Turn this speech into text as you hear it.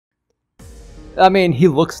I mean, he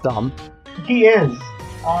looks dumb. He is.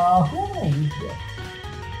 Who am I use yet?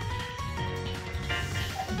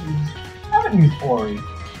 I haven't used Ori.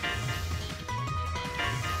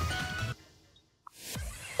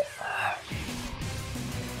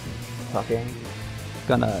 Fucking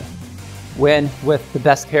gonna win with the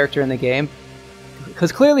best character in the game.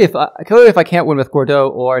 Because clearly, if I can't win with Gordeau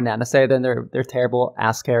or Nanase, then they're terrible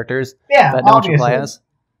ass characters that no one should play as.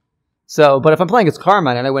 So, but if I'm playing as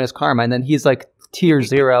Carmine and I win as Carmine, then he's like tier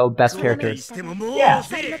 0 best character. Yeah,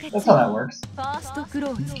 that's how that works.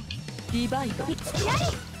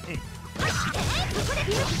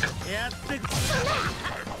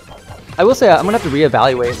 I will say I'm gonna have to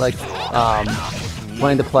reevaluate like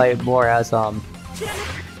wanting to play more as Ore,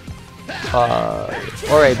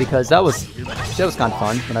 because that was kind of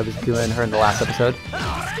fun when I was doing her in the last episode.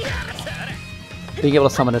 Being able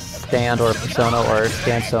to summon a stand or a persona or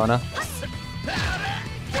stand Sona.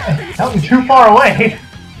 That was too far away!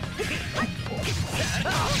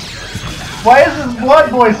 Why is this Blood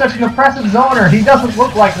Boy such an oppressive zoner? He doesn't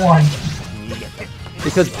look like one!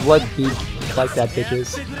 Because Blood be like that,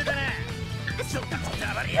 bitches.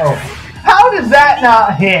 Oh. How does that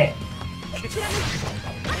not hit?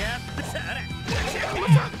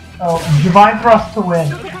 Oh, Divine Thrust to win.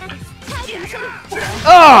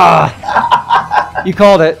 Ah! You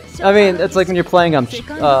called it. I mean, it's like when you're playing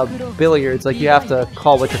billiards, like you have to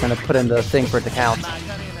call what you're gonna put in the thing for it to count.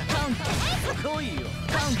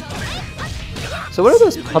 So what are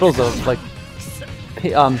those puddles of like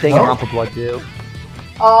Danganronpa blood do?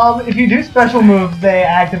 If you do special moves, they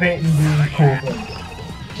activate and do cool things.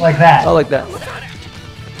 Like that. Oh, like that.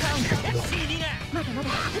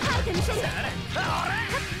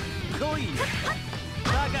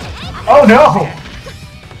 Oh no!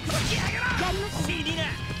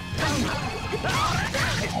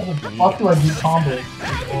 How the fuck do I do combos?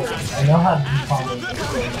 I know how to do combos.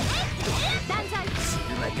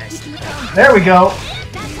 There we go!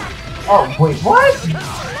 Oh, wait, what?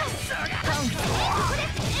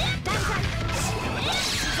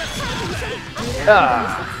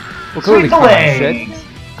 Well, clearly Carmine shit.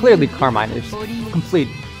 Clearly Carmine is complete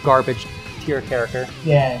garbage tier character.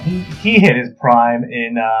 Yeah, he hit his prime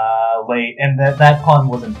in late, and that pun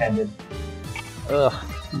was intended. Ugh,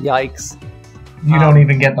 yikes. You don't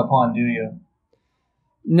even get the pun, do you?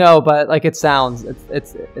 No, but like it sounds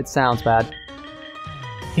bad.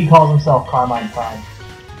 He calls himself Carmine Prime.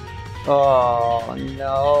 Oh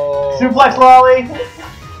no. Suplex Lolly!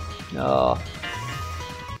 No.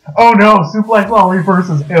 Oh no, Suplex Lolly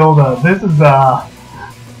versus Hilda. This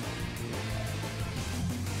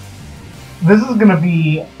is gonna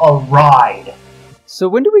be a ride. So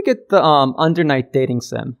when do we get the Undernight dating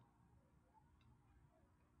sim?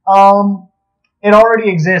 It already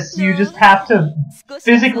exists. You just have to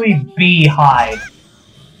physically be Hyde.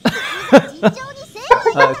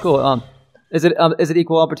 Cool. Is it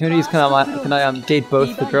equal opportunities? Can I date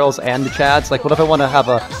both the girls and the Chads? Like, what if I want to have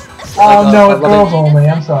a? No, it's girls only.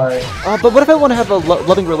 I'm sorry. But what if I want to have a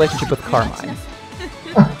loving relationship with Carmine?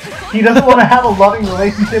 He doesn't want to have a loving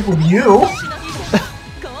relationship with you.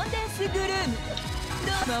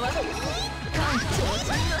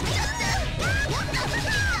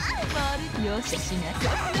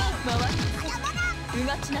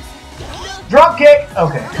 Drop kick.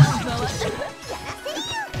 Okay.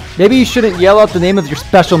 Maybe you shouldn't yell out the name of your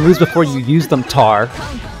special moves before you use them, Tar.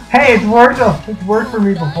 Hey, it's worked. It's worked for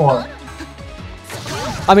me before.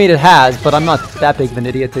 I mean, it has, but I'm not that big of an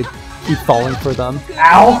idiot to keep falling for them.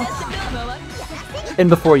 Ow! And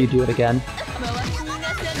before you do it again.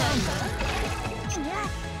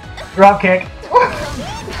 Drop kick.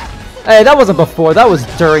 Hey, that wasn't before. That was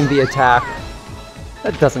during the attack.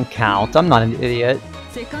 That doesn't count. I'm not an idiot.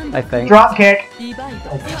 I think. Drop kick.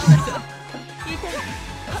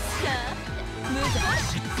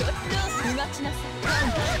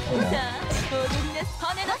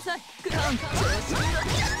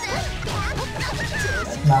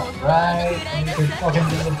 That's not right. She's fucking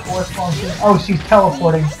doing the force function. Oh, she's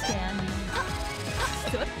teleporting.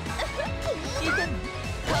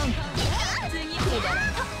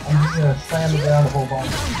 I'm just gonna slam the ground a whole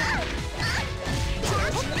bunch.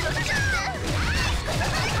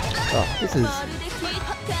 Oh, this is...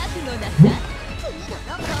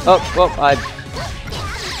 Oh, well, I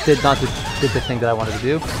did not did the thing that I wanted to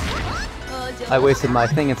do. I wasted my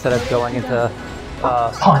thing instead of going into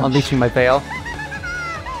unleashing my veil.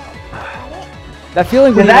 That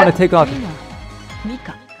feeling when you want to take off...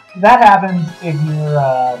 That happens if you're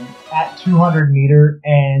at 200 meter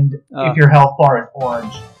and if your health bar is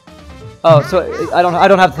orange. Oh, so I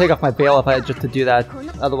don't have to take off my veil if I just to do that.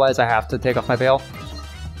 Otherwise, I have to take off my veil.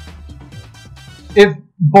 if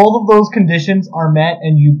both of those conditions are met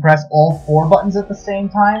and you press all 4 buttons at the same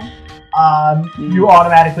time, you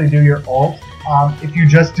automatically do your ult. If you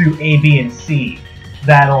just do A, B, and C,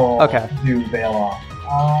 that'll do Veil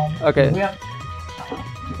Off. Okay. We have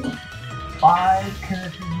 5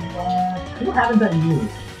 characters left. Who haven't I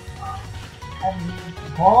used? I've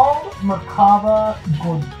used Bald, Merkaba,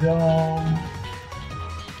 Godot,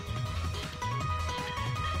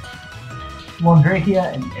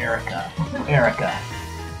 Londrakia, and Erica. What's an Erica?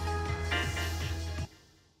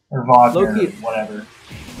 Or Wagner, Loki, whatever.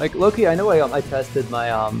 Like, Loki, I know I tested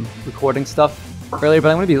my recording stuff earlier, but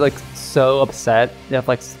I'm gonna be like so upset if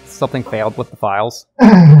like something failed with the files.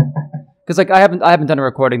 Because like I haven't done a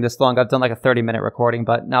recording this long. I've done like a 30-minute recording,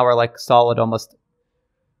 but now we're like solid almost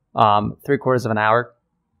 3/4 of an hour.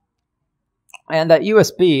 And that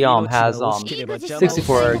USB has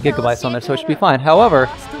 64 gigabytes on there, so it should be fine. However,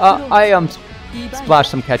 I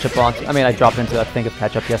splashed some ketchup on. I mean, I dropped into a thing of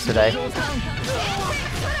ketchup yesterday,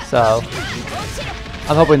 so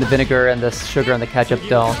I'm hoping the vinegar and the sugar and the ketchup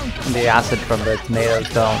don't, and the acid from the tomatoes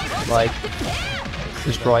don't like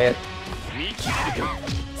destroy it.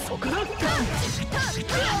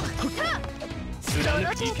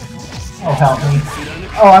 Oh, help me.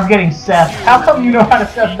 Oh, I'm getting Seth. How come you know how to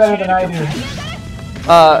Seth better than I do?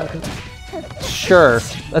 Sure.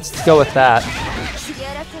 Let's go with that.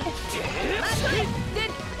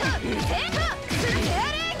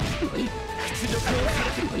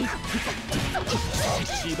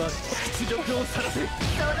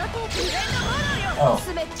 Oh.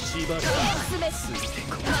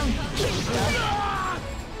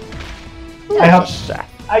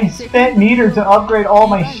 I spent meter to upgrade all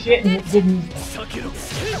my shit and it didn't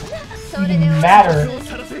even matter.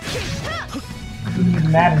 Didn't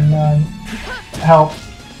even matter none. Help.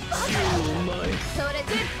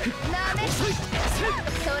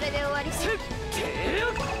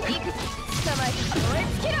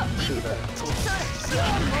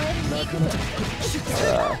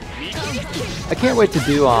 I can't wait to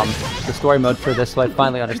do the story mode for this so I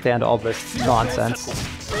finally understand all this nonsense.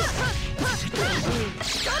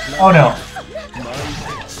 Oh no.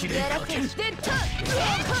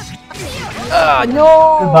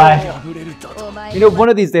 No! Goodbye. You know, one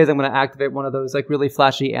of these days I'm gonna activate one of those like really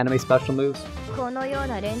flashy anime special moves for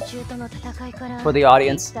the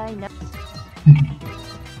audience.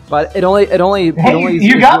 But it only you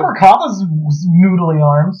got Merkaba's noodly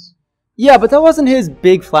arms. Yeah, but that wasn't his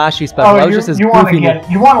big flashy special. That was just his you want to get it.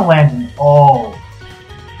 You want to land in. Oh.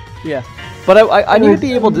 Yeah, but I need to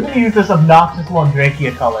be able to use this obnoxious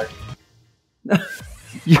Londrakia color.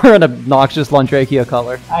 You're an obnoxious Londrakia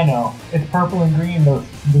color. I know. It's purple and green.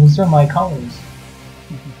 Those are my colors.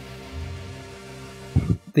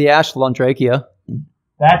 The Ash Londrakia.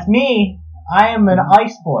 That's me. I am an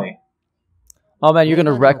ice boy. Oh man, you're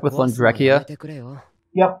gonna wreck with Londrakia?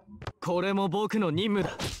 Yep.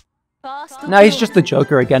 Nah, he's just the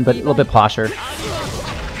Joker again, but a little bit posher.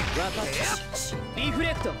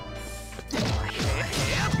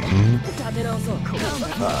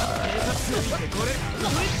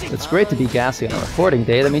 It's great to be gassy on a recording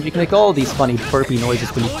day. That means you can make all these funny burpy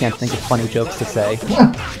noises when you can't think of funny jokes to say.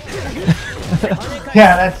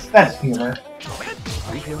 Yeah, that's humor.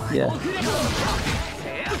 Yeah.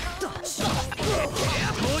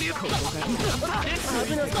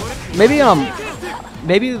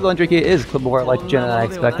 Maybe Londrakia is more like Jen than I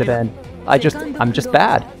expected, and I'm just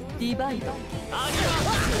bad.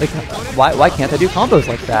 Like, why can't I do combos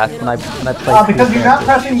like that when I play? Because you're not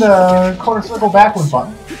pressing the quarter circle backward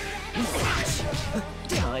button.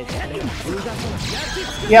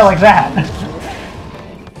 Yeah, like that.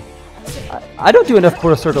 I don't do enough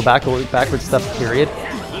quarter circle backward stuff. Period.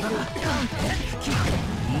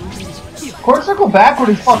 Quarter circle backward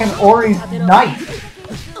is fucking Ori's knife.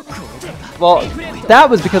 Well, that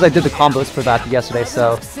was because I did the combos for that yesterday,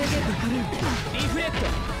 so.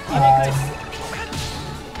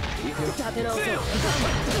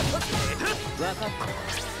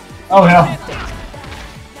 Oh no.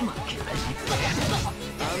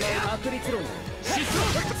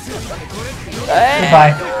 Hey.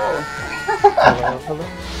 Goodbye.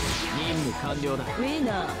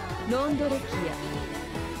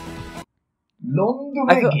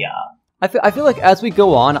 Londrakia. I feel like as we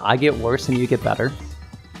go on, I get worse and you get better.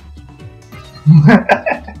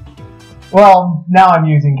 Well, now I'm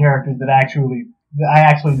using characters that I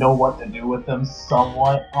actually know what to do with them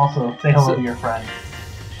somewhat. Also, say hello to your friend.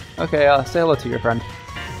 Okay, say hello to your friend.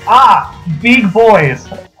 Ah, big boys.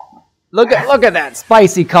 Look at that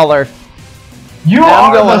spicy color. You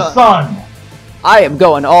are the sun. I am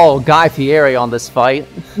going all Guy Fieri on this fight.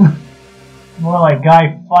 More like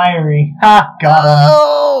Guy Fiery. Ha! Got him.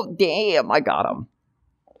 Oh, damn, I got him.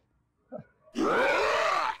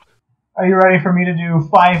 Are you ready for me to do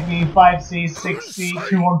 5B, 5C, 6C,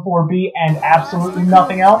 214B, and absolutely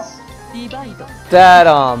nothing else? That,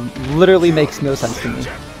 literally makes no sense to me.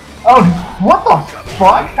 Oh, what the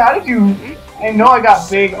fuck? How did you... I know I got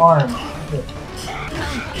big arms.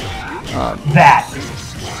 That.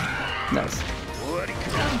 Nice.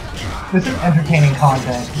 This is entertaining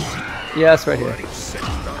content. Yeah, it's right here.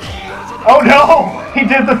 Oh no! He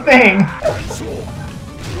did the thing!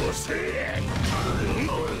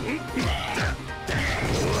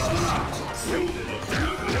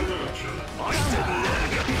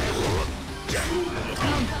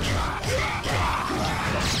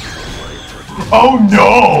 Oh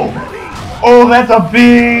no! Oh, that's a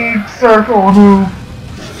big circle move!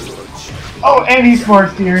 Oh, and he's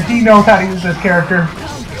smart steer. He knows how to use this character.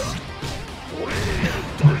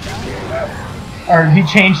 Or he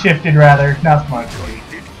chain shifted rather, not smart steering.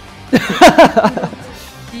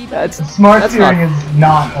 Smart steering is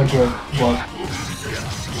not a good look.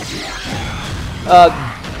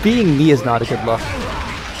 Being me is not a good look.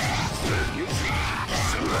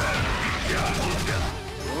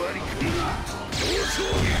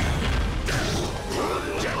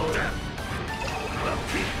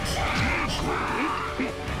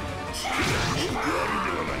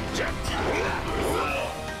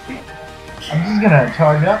 I'm just gonna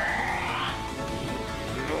charge up.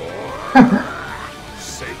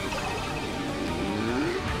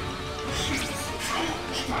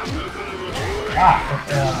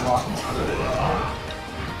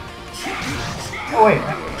 Oh wait.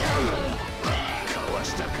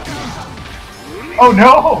 Oh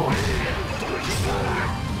no!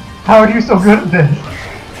 How are you so good at this?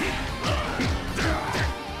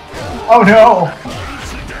 Oh no!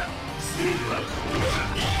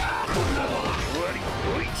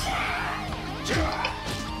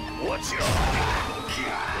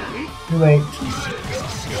 Too late.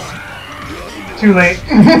 Too late.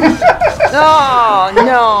 Oh,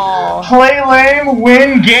 no! Play lame,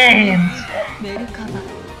 win games!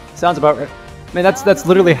 Sounds about right. I mean, that's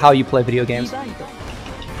literally how you play video games.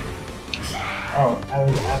 Oh, I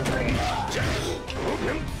was out of range.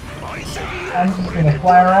 I'm just gonna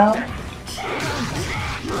fly around.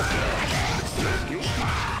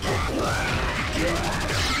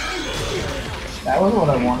 That was what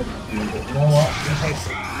I wanted to do, but you know what?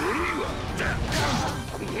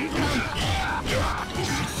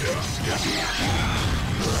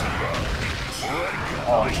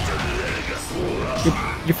 Oh.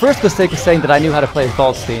 Your first mistake was saying that I knew how to play as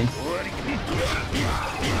Baldstein.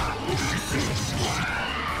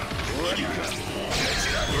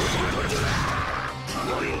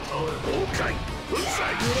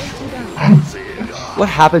 What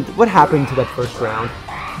happened? What happened to that first round?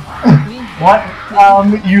 What?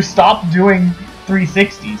 You stopped doing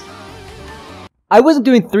 360s. I wasn't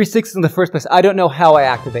doing 360s in the first place. I don't know how I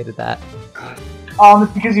activated that.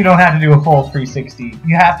 It's because you don't have to do a full 360.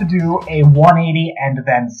 You have to do a 180 and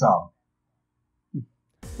then some.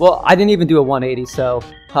 Well, I didn't even do a 180, so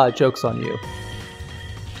joke's on you.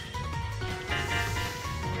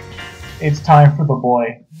 It's time for the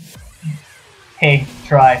boy. Hey,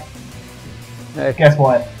 try. Hey. Guess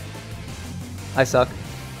what? I suck.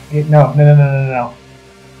 No.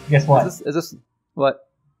 Guess what? Is this what?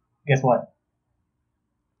 Guess what?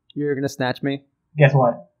 You're gonna snatch me? Guess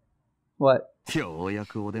what? What?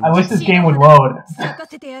 I wish this game would load.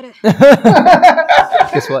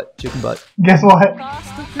 Guess what? Chicken butt. Guess what?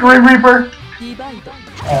 Grim Reaper!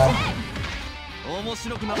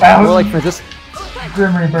 More like Francisco.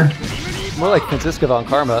 Grim Reaper. More like Francisco von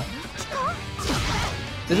Karma.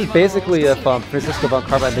 This is basically if Francisco von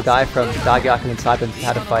Karma and the guy from Dagyaku and Trybien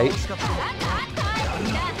had a fight.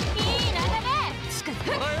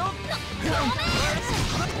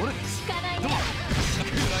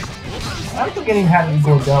 I'm forgetting how to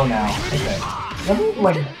go now. Okay.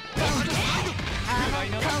 Let me,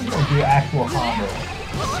 do actual combo.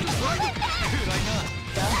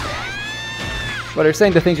 What, are you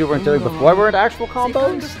saying the things you weren't doing before weren't actual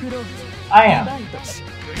combos? I am.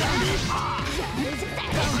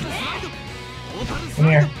 Come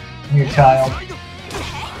here. Come here, child.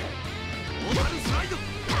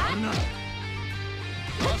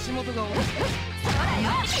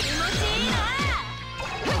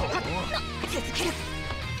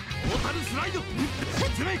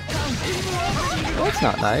 Oh, that's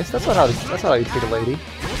not nice. That's not how you treat a lady.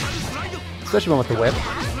 Especially one with the whip.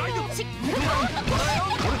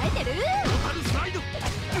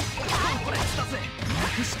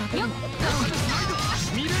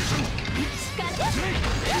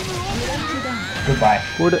 Goodbye.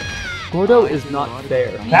 Gordo is not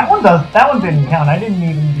fair. That one didn't count. I didn't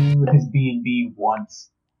even do his B&B once.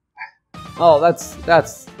 Oh, that's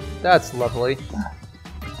lovely.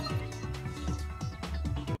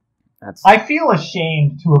 I feel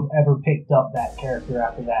ashamed to have ever picked up that character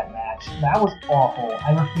after that match. That was awful.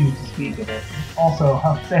 I refuse to speak of it. Also,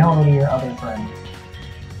 say hello to your other friend.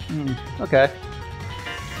 Okay.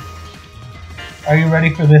 Are you ready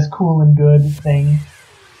for this cool and good thing?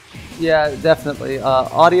 Yeah, definitely.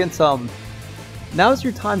 Audience, now's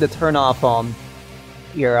your time to turn off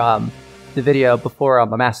your the video before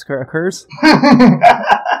a massacre occurs.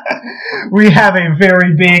 We have a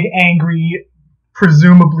very big, angry,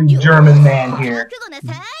 presumably German man here.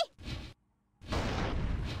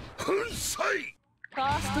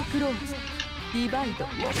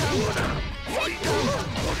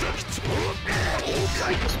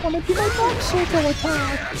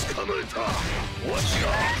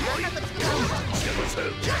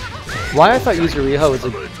 Why I thought Yuzuriha was a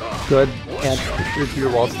good and your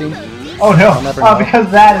Waldstein? Oh no,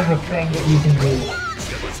 because that is a thing that you can do.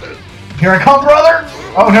 Here I come, brother!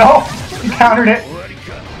 Oh no, he countered it.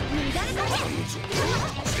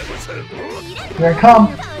 Here I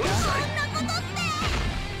come.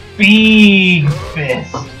 Big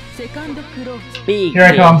fist. Big Here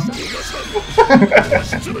I come.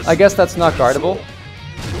 I guess that's not guardable.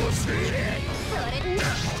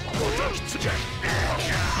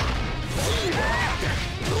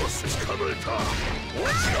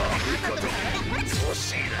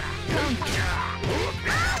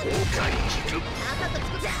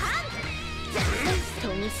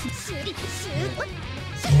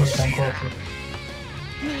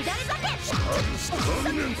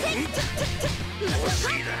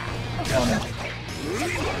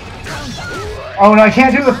 Oh no, I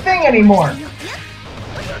can't do the thing anymore!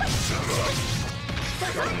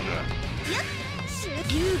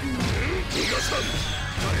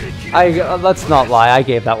 Let's not lie, I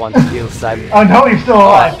gave that one to you. Oh no, you're still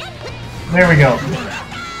alive! There we go.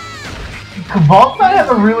 Combatants has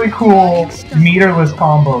a really cool meterless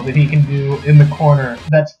combo that he can do in the corner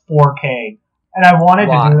that's 4K. And I wanted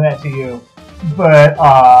to do that to you. But,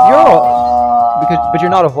 but you're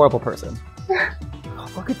not a horrible person.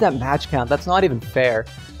 Look at that match count, that's not even fair.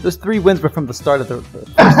 Those 3 wins were from the start of the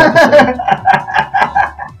first episode.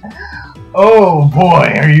 Oh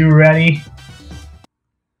boy, are you ready?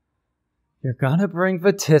 You're gonna bring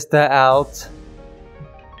Batista out.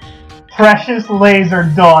 Precious laser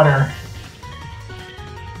daughter.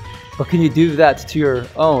 But can you do that to your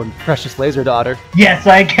own precious laser daughter? Yes,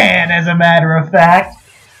 I can, as a matter of fact.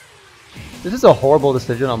 This is a horrible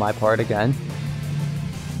decision on my part again.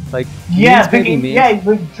 Like, yeah,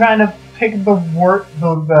 trying to pick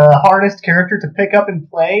the hardest character to pick up and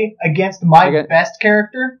play against my best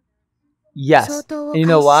character? Yes. And you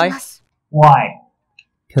know why? Why?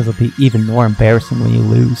 Because it'll be even more embarrassing when you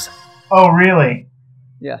lose. Oh, really?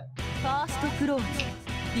 Yeah. Oh.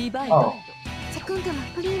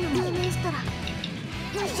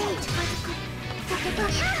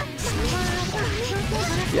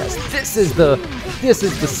 Yes, this is the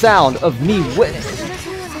sound of me winning.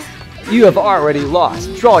 You have already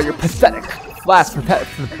lost. Draw your pathetic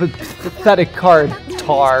pathetic card,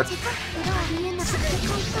 Tar.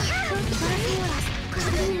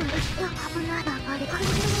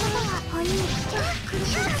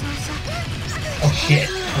 Oh shit,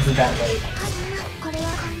 I did that late.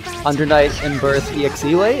 Undernight and Birth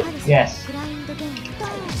EXE late? Yes.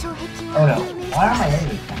 Oh no, why are my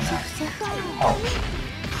ladies coming out? Oh.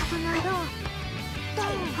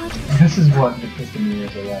 This is what the Twisted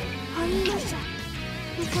Mirrors are like.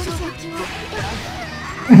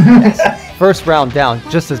 First round down,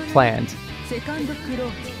 just as planned.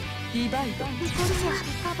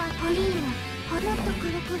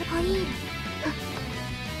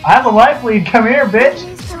 I have a life lead, come here, bitch!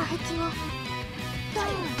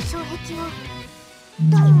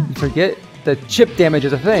 You forget that chip damage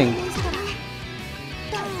is a thing.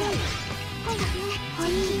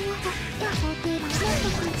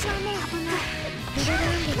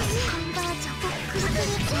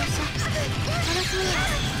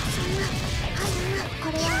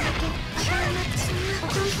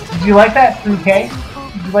 Did you like that 3K?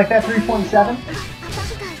 Did you like that 3.7?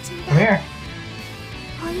 Come here.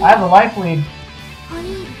 I have a life lead.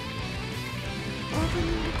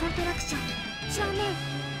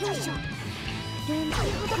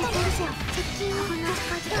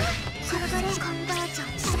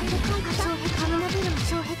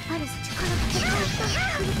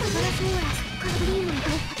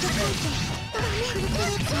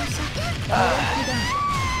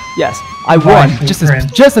 Yes, I won.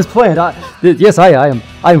 Just as planned. Yes, I am.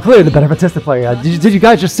 I am clearly the better Batista player. Did you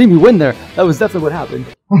guys just see me win there? That was definitely what happened.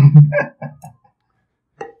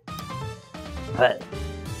 But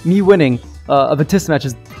me winning a Batista match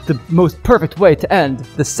is the most perfect way to end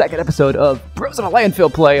the second episode of Bros in a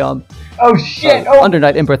Landfill play. Oh shit! Under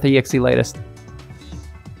Night Inbirth EXE latest.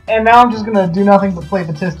 And now I'm just gonna do nothing but play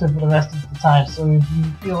Batista for the rest of the time. So if you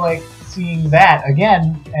feel like seeing that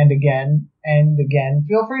again and again and again,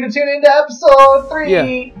 feel free to tune into episode 3.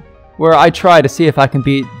 Yeah. Where I try to see if I can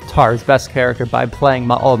beat Tar's best character by playing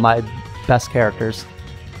all of my best characters,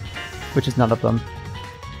 which is none of them.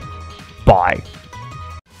 Bye.